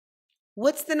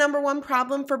What's the number one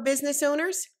problem for business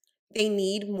owners? They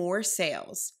need more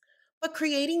sales. But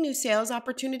creating new sales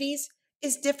opportunities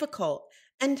is difficult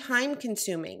and time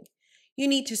consuming. You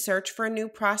need to search for a new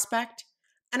prospect,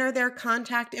 enter their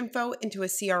contact info into a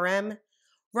CRM,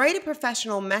 write a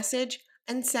professional message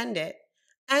and send it,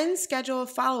 and schedule a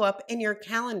follow up in your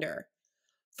calendar.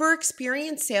 For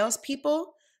experienced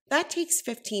salespeople, that takes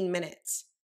 15 minutes.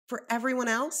 For everyone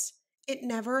else, it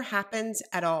never happens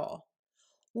at all.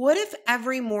 What if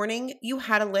every morning you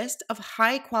had a list of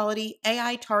high quality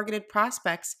AI targeted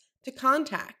prospects to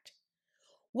contact?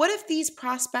 What if these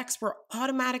prospects were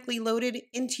automatically loaded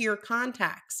into your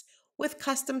contacts with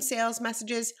custom sales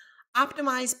messages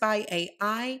optimized by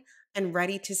AI and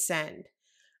ready to send?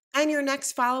 And your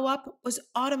next follow up was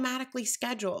automatically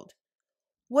scheduled.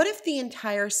 What if the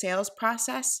entire sales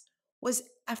process was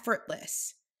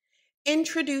effortless?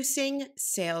 Introducing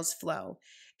SalesFlow,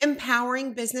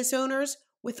 empowering business owners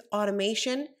with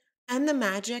automation and the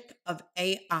magic of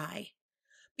AI.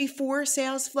 Before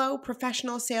SalesFlow,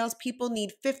 professional salespeople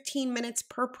need 15 minutes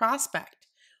per prospect.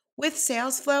 With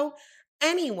SalesFlow,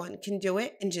 anyone can do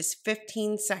it in just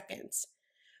 15 seconds.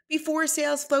 Before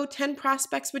SalesFlow, 10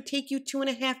 prospects would take you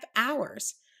 2.5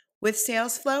 hours. With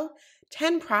SalesFlow,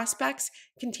 10 prospects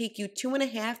can take you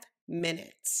 2.5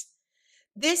 minutes.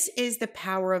 This is the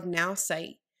power of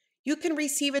Nowsite. You can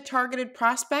receive a targeted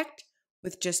prospect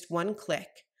with just one click.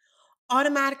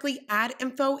 Automatically add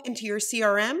info into your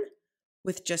CRM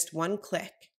with just one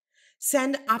click.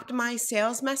 Send optimized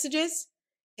sales messages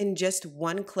in just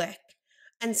one click.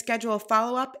 And schedule a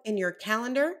follow-up in your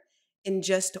calendar in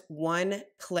just one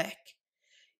click.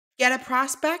 Get a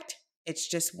prospect? It's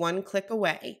just one click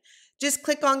away. Just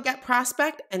click on Get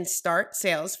Prospect and start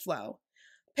SalesFlow.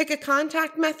 Pick a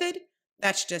contact method?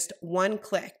 That's just one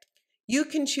click. You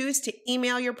can choose to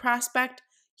email your prospect,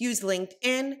 use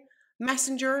LinkedIn,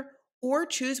 Messenger, or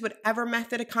choose whatever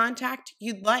method of contact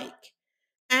you'd like.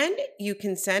 And you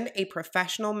can send a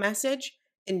professional message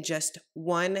in just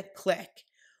one click.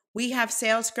 We have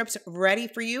sales scripts ready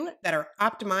for you that are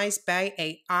optimized by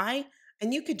AI,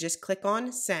 and you could just click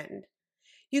on Send.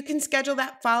 You can schedule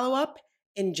that follow-up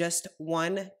in just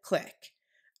one click.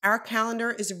 Our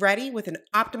calendar is ready with an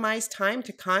optimized time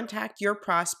to contact your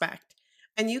prospect,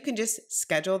 and you can just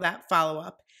schedule that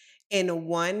follow-up in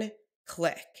one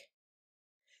click.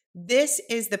 This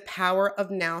is the power of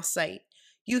Nowsite.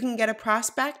 You can get a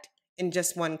prospect in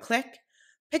just one click,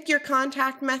 pick your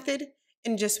contact method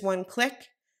in just one click,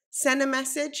 send a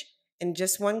message in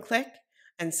just one click,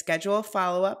 and schedule a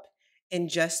follow-up in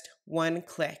just one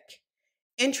click.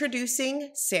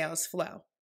 Introducing SalesFlow.